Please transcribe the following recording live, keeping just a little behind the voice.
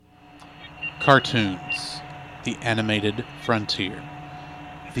Cartoons, the animated frontier.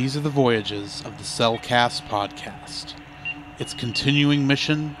 These are the voyages of the Cellcast podcast. Its continuing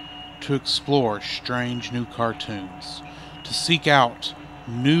mission to explore strange new cartoons, to seek out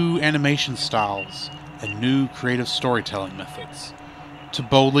new animation styles and new creative storytelling methods, to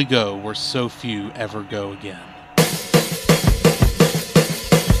boldly go where so few ever go again.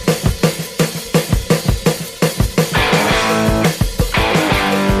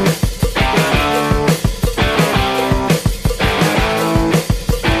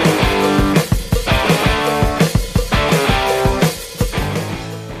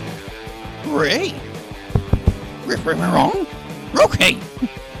 Am I wrong? Okay.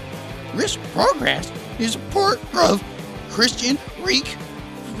 This progress is a part of Christian Reek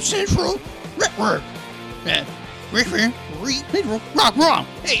Central Network. Wrong.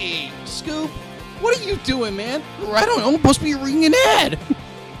 Hey, Scoop, what are you doing, man? I don't know. I'm supposed to be reading an ad.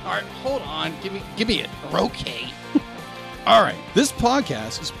 All right, hold on. Give me it. Okay. All right. This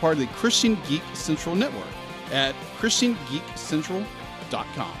podcast is part of the Christian Geek Central Network at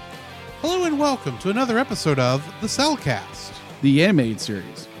ChristianGeekCentral.com. Hello and welcome to another episode of the Cellcast. The animated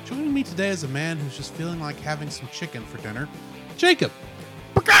series. Joining me today is a man who's just feeling like having some chicken for dinner, Jacob.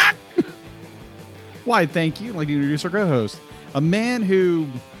 Why, thank you. I'd like to introduce our co-host. A man who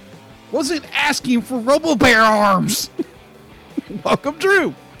wasn't asking for Robo-Bear arms. Welcome,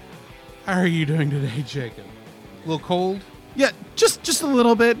 Drew. How are you doing today, Jacob? A little cold? Yeah, just a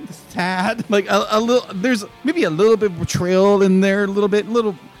little bit. Tad. Like a little, there's maybe a little bit of betrayal in there, a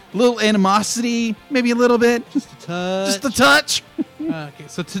little animosity, maybe a little bit. Just a touch. Okay,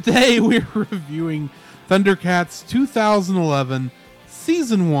 so today we're reviewing Thundercats 2011,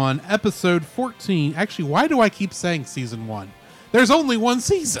 Season 1, Episode 14. Actually, why do I keep saying Season 1? There's only one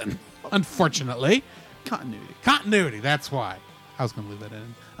season, unfortunately. Continuity, that's why. I was going to leave that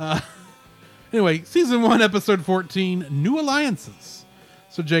in. Anyway, Season 1, Episode 14, New Alliances.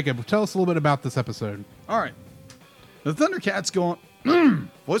 So, Jacob, tell us a little bit about this episode. All right. The Thundercats go on...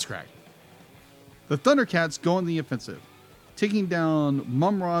 voice crack. The Thundercats go on the offensive, taking down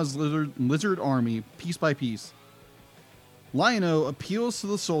Mum-Ra's lizard army piece by piece. Lion-O appeals to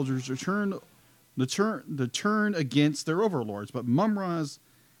the soldiers to turn against their overlords, but Mum-Ra's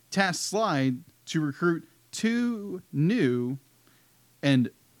tasks Slide to recruit two new and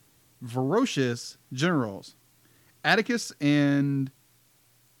ferocious generals, Atticus and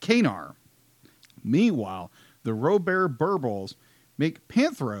Kanar. Meanwhile, the Robear Burbles make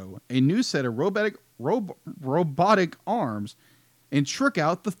Panthro a new set of robotic arms and trick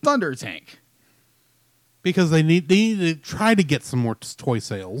out the Thunder Tank. Because they need to try to get some more toy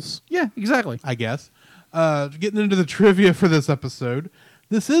sales. Yeah, exactly. I guess. Getting into the trivia for this episode.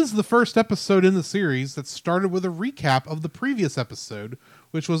 This is the first episode in the series that started with a recap of the previous episode,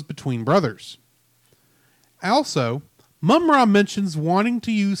 which was Between Brothers. Also, Mum-Ra mentions wanting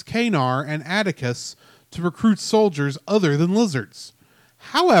to use Kanar and Atticus to recruit soldiers other than lizards.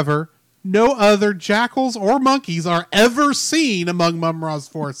 However, no other jackals or monkeys are ever seen among Mum-Ra's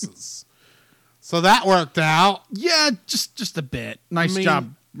forces. So that worked out. Yeah, just a bit. Nice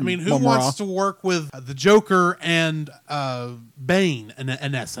job. I mean, who Mum-Ra wants to work with the Joker and Bane in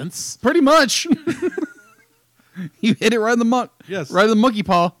essence? Pretty much. You hit it right in the right in the monkey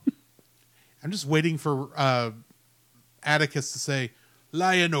paw. I'm just waiting for Atticus to say,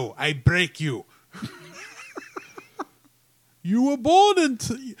 "Lion-O, I break you." You were born.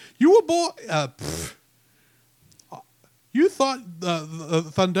 You thought the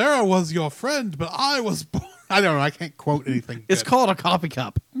Thundera was your friend, but I was born. I don't know. I can't quote anything. It's called a coffee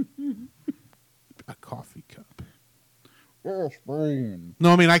cup. A coffee cup. Oh, Spain.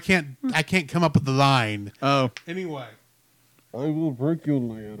 No, I mean I can't come up with the line. Oh, anyway, I will break you,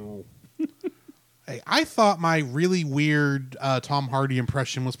 Lion-O. Hey, I thought my really weird Tom Hardy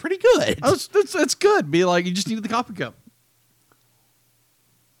impression was pretty good. Oh, that's good. Be like, you just needed the coffee cup.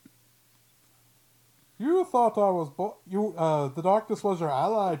 You thought I was the darkness was your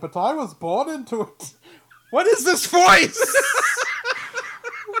ally, but I was born into it. What is this voice?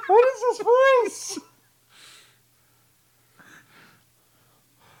 What is this voice?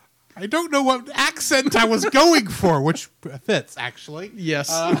 I don't know what accent I was going for, which fits, actually.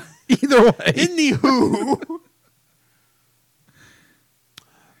 Yes. Either way. Anywho.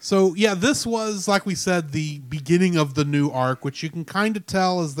 So, yeah, this was, like we said, the beginning of the new arc, which you can kind of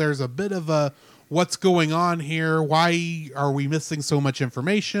tell as there's a bit of a what's going on here? Why are we missing so much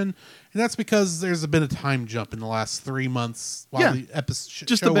information? And that's because there's been a time jump in the last 3 months while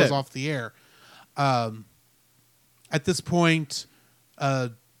the show was off the air. At this point,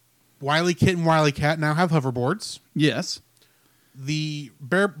 Wily Kit and Wily Cat now have hoverboards. Yes. the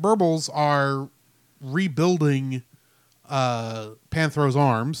Burbles are rebuilding Panthro's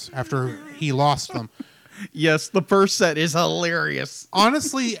arms after he lost them. Yes, the first set is hilarious.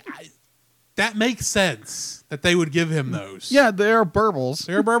 Honestly, that makes sense that they would give him those. Yeah, they're burbles.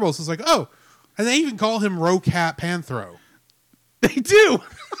 They're Burbles. It's like, oh, and they even call him Rocat Panthro. They do.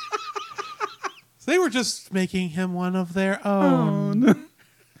 So they were just making him one of their own. Oh, no.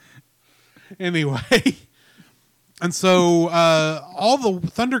 Anyway, and so all the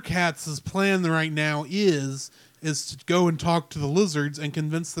Thundercats' plan right now is to go and talk to the lizards and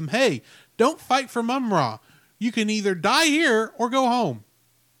convince them, hey, don't fight for Mum-Ra. You can either die here or go home.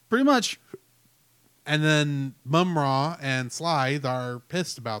 Pretty much. And then Mum-Ra and Slithe are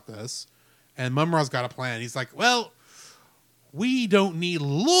pissed about this, and Mum-Ra's got a plan. He's like, well, we don't need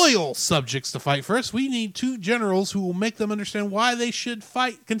loyal subjects to fight for us. We need 2 generals who will make them understand why they should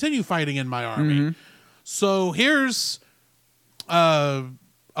continue fighting in my army. Mm-hmm. So here's a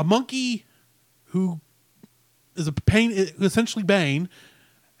monkey who is essentially Bane,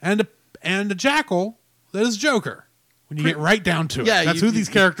 and a jackal that is Joker. When you get right down to it, that's who these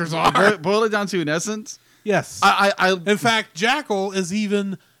characters are. Boil it down to, in essence. Yes. In fact, Jackal is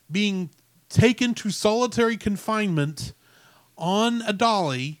even being taken to solitary confinement on a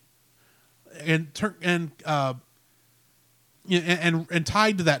dolly and tied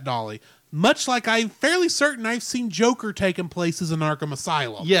to that dolly. Much like I'm fairly certain I've seen Joker taking places in Arkham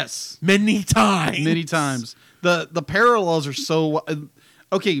Asylum. Yes. Many times. Many times. The parallels are so...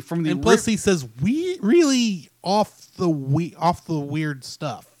 okay, from the... And plus he says, we really off the weird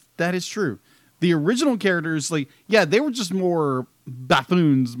stuff. That is true. The original characters, they were just more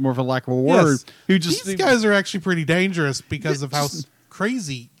buffoons, more for lack of a word. Yes. Who just These guys are actually pretty dangerous because of how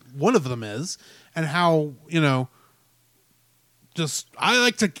crazy one of them is, and how, just I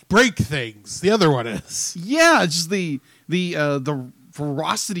like to break things. The other one is. Yeah, just the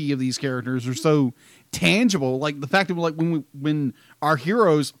ferocity of these characters are so tangible. Like the fact that when our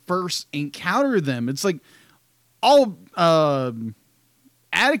heroes first encounter them, it's like all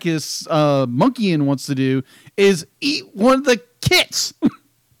Atticus Monkeyin wants to do is eat one of the kits.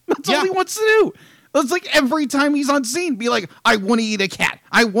 That's all he wants to do. That's like every time he's on scene, be like, I want to eat a cat.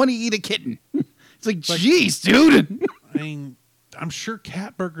 I want to eat a kitten. It's like, jeez, dude. I mean, I'm sure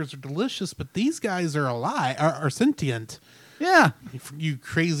cat burgers are delicious, but these guys are alive, are sentient. Yeah. You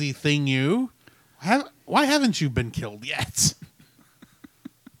crazy thing, you. Why haven't you been killed yet?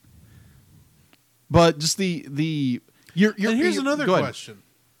 But just the here's another question.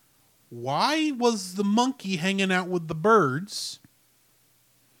 Why was the monkey hanging out with the birds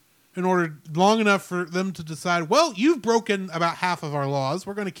in order long enough for them to decide, well, you've broken about half of our laws.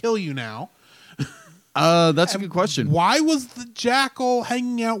 We're going to kill you now. That's a good question. Why was the jackal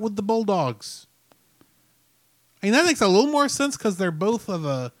hanging out with the bulldogs? I mean, that makes a little more sense because they're both of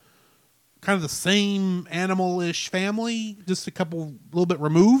a kind of the same animal-ish family, just a little bit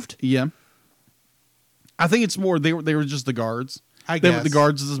removed. Yeah. I think it's more they were just the guards. They were the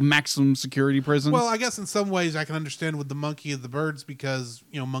guards of this maximum security prison. Well, I guess in some ways I can understand with the monkey and the birds because,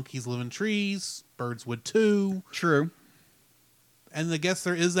 monkeys live in trees, birds would too. True. And I guess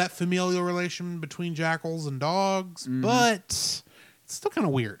there is that familial relation between jackals and dogs, but it's still kind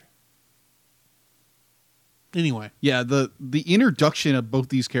of weird. Anyway. Yeah, the introduction of both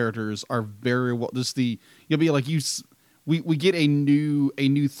these characters are very well. You'll be like we get a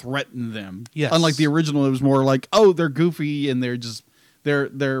new threat in them. Yes. Unlike the original, it was more like, oh, they're goofy and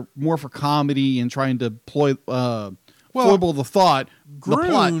they're more for comedy and trying to foible the thought.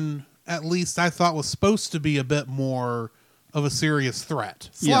 Groon, at least I thought, was supposed to be a bit more of a serious threat.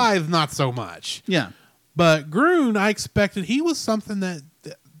 Slithe, not so much. Yeah. But Groon, I expected he was something that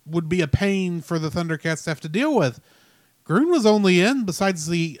would be a pain for the Thundercats to have to deal with. Groon was only in, besides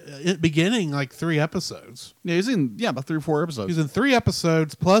the beginning, 3 episodes. Yeah, he's in about 3 or 4 episodes. He's in 3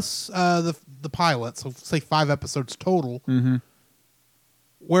 episodes plus the pilot, so say 5 episodes total. Mm-hmm.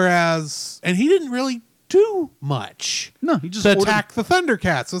 Whereas, and he didn't really do much. No, he just attack the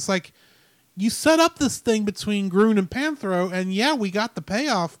Thundercats. It's like you set up this thing between Groon and Panthro, and we got the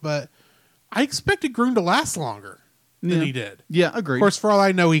payoff, but I expected Groon to last longer than he did. Yeah, agreed. Of course, for all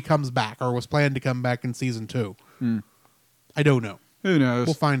I know, he comes back or was planned to come back in season 2. I don't know. Who knows?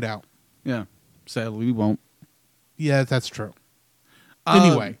 We'll find out. Yeah. Sadly, we won't. Yeah, that's true.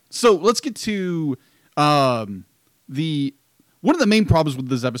 Anyway. So let's get to one of the main problems with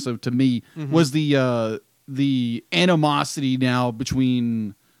this episode to me was the animosity now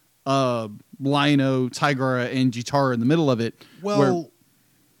between Lion-O, Tigara, and Jitara in the middle of it. Well,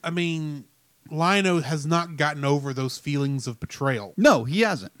 I mean, Lion-O has not gotten over those feelings of betrayal. No, he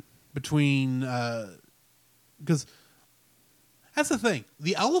hasn't. Between... because That's the thing.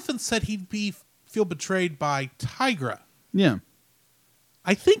 The elephant said he'd feel betrayed by Tigra. Yeah.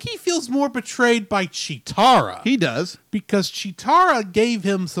 I think he feels more betrayed by Chitara. He does. Because Chitara gave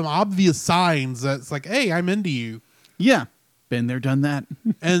him some obvious signs that it's like, hey, I'm into you. Yeah. Been there, done that.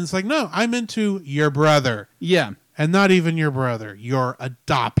 And it's like, no, I'm into your brother. Yeah. And not even your brother, your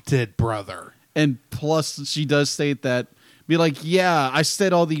adopted brother. And plus, she does state that, be like, yeah, I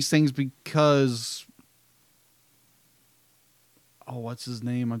said all these things because... Oh, what's his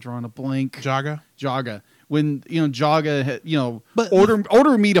name? I'm drawing a blank. Jaga. When, Jaga, But-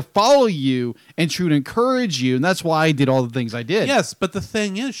 order me to follow you and to encourage you, and that's why I did all the things I did. Yes, but the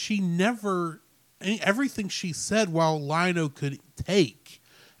thing is, she never... Everything she said, while Lino could take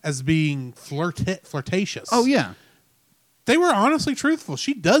as being flirtatious. Oh, yeah. They were honestly truthful.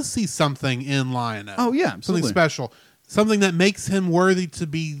 She does see something in Lionel. Oh, yeah, Something absolutely. special. Something that makes him worthy to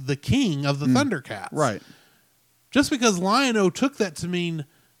be the king of the Thundercats. Right. Just because Lionel took that to mean,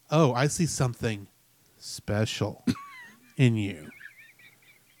 oh, I see something special in you.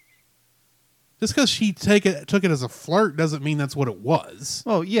 Just because she took it as a flirt doesn't mean that's what it was.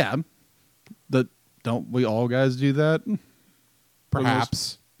 Oh, yeah. Don't we all guys do that?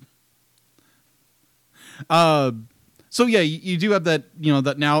 Perhaps. So yeah, you do have that,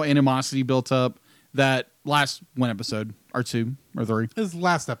 that now animosity built up that last one episode or two or three. It's the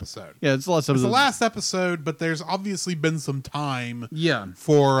last episode. Yeah, it's the last It's episode. the last episode, but there's obviously been some time Yeah.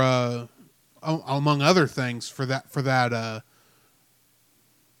 for among other things for that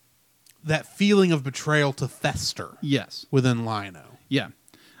that feeling of betrayal to fester Yes. within Lino. Yeah.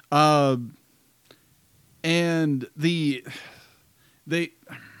 And they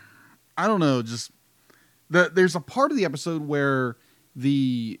I don't know, just there's a part of the episode where it's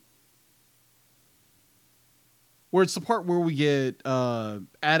the part where we get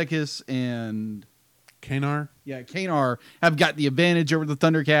Atticus and Kanar? Kanar have got the advantage over the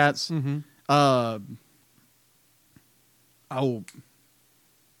Thundercats. Mm-hmm.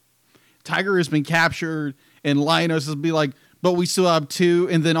 Tiger has been captured, and Lioness will be like, but we still have two,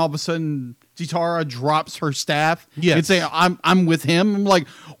 and then all of a sudden Chitara drops her staff and say, I'm with him. I'm like,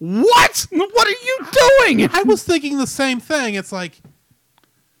 what? What are you doing? I was thinking the same thing. It's like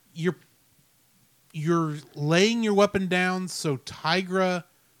you're laying your weapon down so Tigra...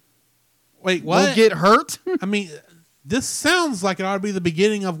 Wait, what? Will get hurt? I mean, this sounds like it ought to be the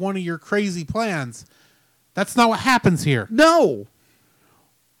beginning of one of your crazy plans. That's not what happens here. No.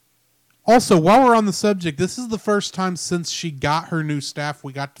 Also, while we're on the subject, this is the first time since she got her new staff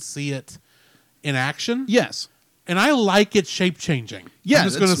we got to see it in action. Yes. And I like it shape-changing. Yeah, I'm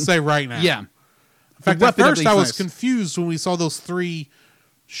just going to say right now. Yeah. In fact, The at weapon first I was nice. confused when we saw those 3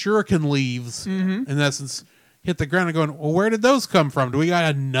 shuriken leaves, in essence, hit the ground and going, well, where did those come from? Do we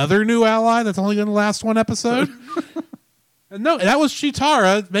got another new ally that's only going to last one episode? And no, that was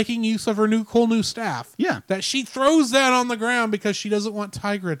Chitara making use of her cool new staff. Yeah. That she throws that on the ground because she doesn't want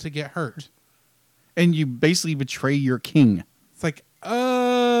Tigra to get hurt. And you basically betray your king. It's like,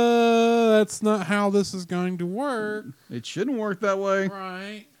 that's not how this is going to work. It shouldn't work that way.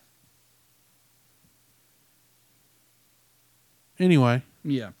 Right. Anyway.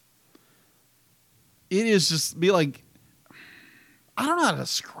 Yeah. It is just be like, I don't know how to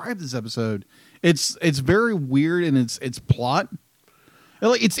describe this episode. It's very weird in its plot.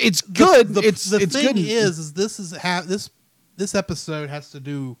 Like it's good. The it's thing good. is this episode has to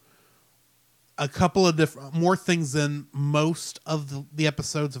do a couple of more things than most of the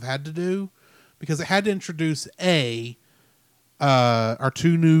episodes have had to do, because it had to introduce our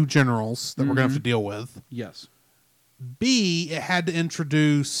 2 new generals that we're going to have to deal with. Yes. B, it had to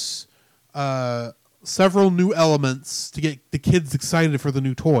introduce several new elements to get the kids excited for the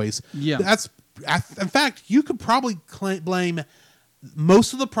new toys. Yeah. In fact, you could probably blame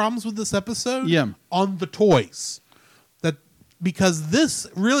most of the problems with this episode on the toys. Because this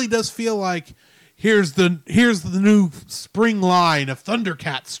really does feel like here's the new spring line of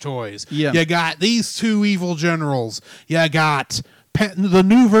Thundercats toys. Yeah. You got these 2 evil generals. You got the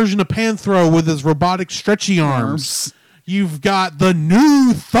new version of Panthro with his robotic stretchy arms. You've got the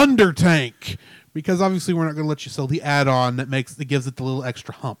new Thunder Tank. Because obviously we're not going to let you sell the add-on that gives it the little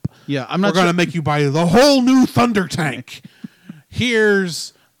extra hump. Yeah, We're going to make you buy the whole new Thunder Tank.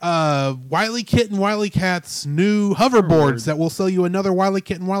 Here's Wily Kit and Wily Cat's new hoverboards that will sell you another Wily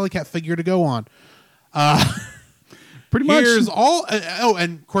Kit and Wily Cat figure to go on. Pretty much. Here's all.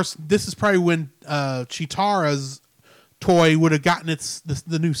 And of course, this is probably when Chitara's toy would have gotten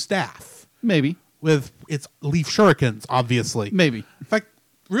the new staff. Maybe. With its leaf shurikens, obviously. Maybe. In fact,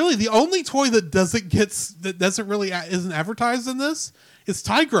 really, the only toy that isn't advertised in this is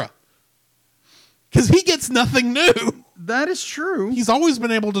Tigra, because he gets nothing new. That is true. He's always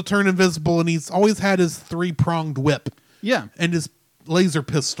been able to turn invisible, and he's always had his 3-pronged whip. Yeah. And his laser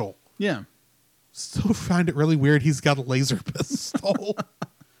pistol. Yeah. Still find it really weird he's got a laser pistol.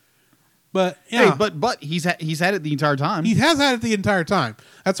 But yeah. Hey, but he's had it the entire time. He has had it the entire time.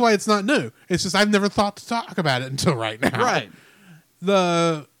 That's why it's not new. It's just I've never thought to talk about it until right now. Right.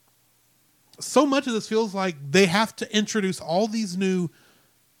 So much of this feels like they have to introduce all these new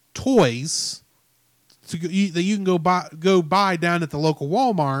toys that you can go buy down at the local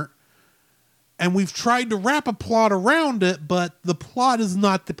Walmart, and we've tried to wrap a plot around it, but the plot is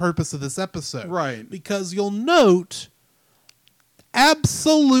not the purpose of this episode. Right. Because you'll note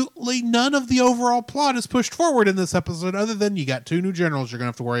absolutely none of the overall plot is pushed forward in this episode, other than you got 2 new generals you're going to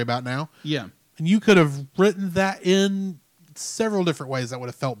have to worry about now. Yeah. And you could have written that in several different ways that would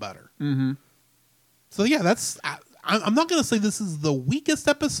have felt better. Mm-hmm. So yeah, I'm not going to say this is the weakest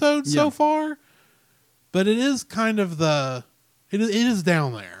episode so far, but it is kind of it is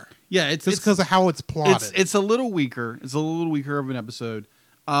down there. Yeah, it's because of how it's plotted. It's a little weaker. It's a little weaker of an episode.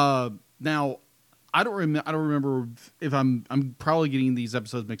 Now, I don't remember if I'm probably getting these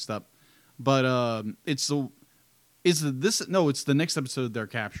episodes mixed up, but it's the next episode they're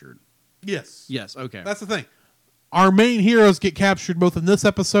captured. Yes. Yes. Okay. That's the thing. Our main heroes get captured both in this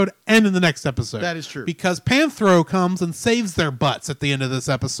episode and in the next episode. That is true. Because Panthro comes and saves their butts at the end of this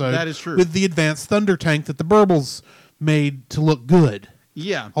episode. That is true. With the advanced thunder tank that the Burbles made to look good.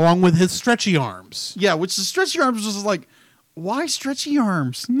 Yeah. Along with his stretchy arms. Yeah, which the stretchy arms was just like, why stretchy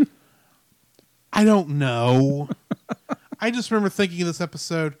arms? I don't know. I just remember thinking of this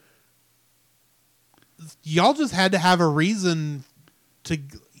episode, y'all just had to have a reason to...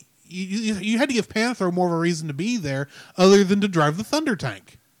 You had to give Panthro more of a reason to be there other than to drive the thunder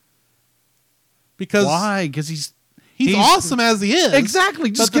tank. Because why? Because he's awesome as he is.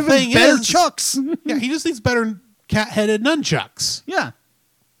 Exactly. Just give him better chucks. Yeah, he just needs better cat-headed nunchucks. Yeah.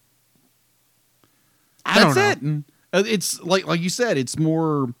 That's it. It's like you said, it's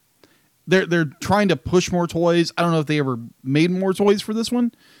more they're trying to push more toys. I don't know if they ever made more toys for this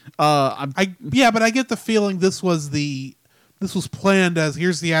one. But I get the feeling this was planned as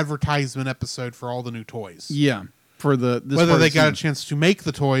here's the advertisement episode for all the new toys. Yeah. For whether they got a chance to make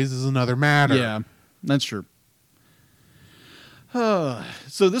the toys is another matter. Yeah, that's true.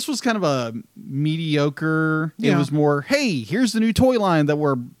 So this was kind of a mediocre. Yeah. It was more, hey, here's the new toy line that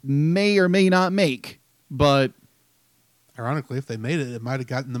we may or may not make. But ironically, if they made it, it might have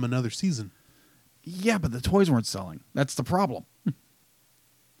gotten them another season. Yeah, but the toys weren't selling. That's the problem.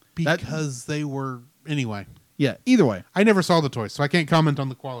 Because they were anyway. Yeah, either way. I never saw the toys, so I can't comment on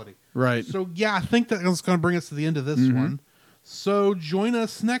the quality. Right. So, yeah, I think that's going to bring us to the end of this one. So, join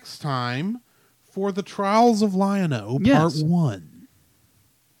us next time for the Trials of Lion-O, Part 1.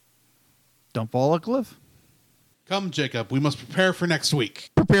 Don't fall a cliff. Come, Jacob. We must prepare for next week.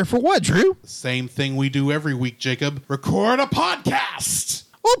 Prepare for what, Drew? The same thing we do every week, Jacob. Record a podcast.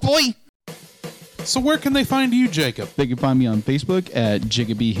 Oh, boy. So where can they find you, Jacob? They can find me on Facebook at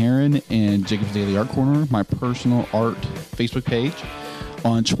Jacob B. Heron and Jacob's Daily Art Corner, my personal art Facebook page.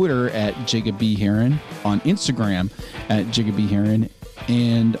 On Twitter at Jacob B. Heron. On Instagram at Jacob B. Heron.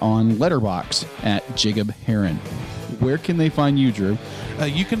 And on Letterboxd at Jacob Heron. Where can they find you, Drew?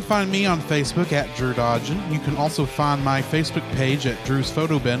 You can find me on Facebook at Drew Dodgen. You can also find my Facebook page at Drew's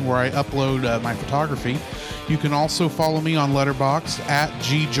Photo Bin, where I upload my photography. You can also follow me on Letterboxd at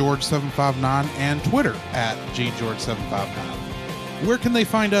GGeorge759 and Twitter at GGeorge759. Where can they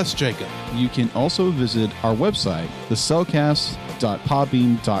find us, Jacob? You can also visit our website,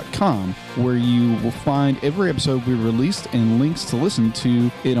 thecellcast.podbean.com, where you will find every episode we released and links to listen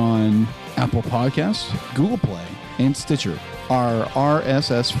to it on Apple Podcasts, Google Play, and Stitcher. Our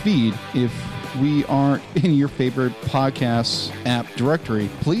RSS feed, if we aren't in your favorite podcast app directory,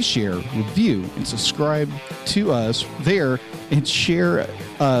 please share, review, and subscribe to us there and share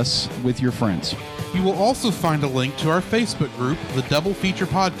us with your friends. You will also find a link to our Facebook group, the Double Feature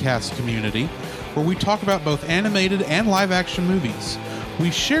Podcast Community, where we talk about both animated and live-action movies. We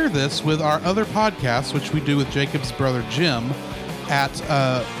share this with our other podcasts, which we do with Jacob's brother Jim, at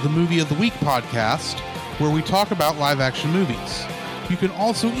the Movie of the Week podcast, where we talk about live-action movies. You can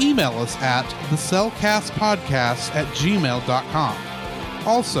also email us at thecellcastpodcast@gmail.com.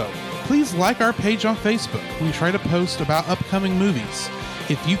 Also, please like our page on Facebook. We try to post about upcoming movies.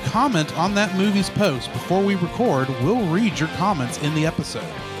 If you comment on that movie's post before we record, we'll read your comments in the episode.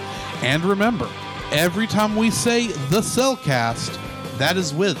 And remember, every time we say The Cellcast, that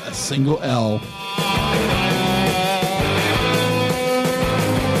is with a single L.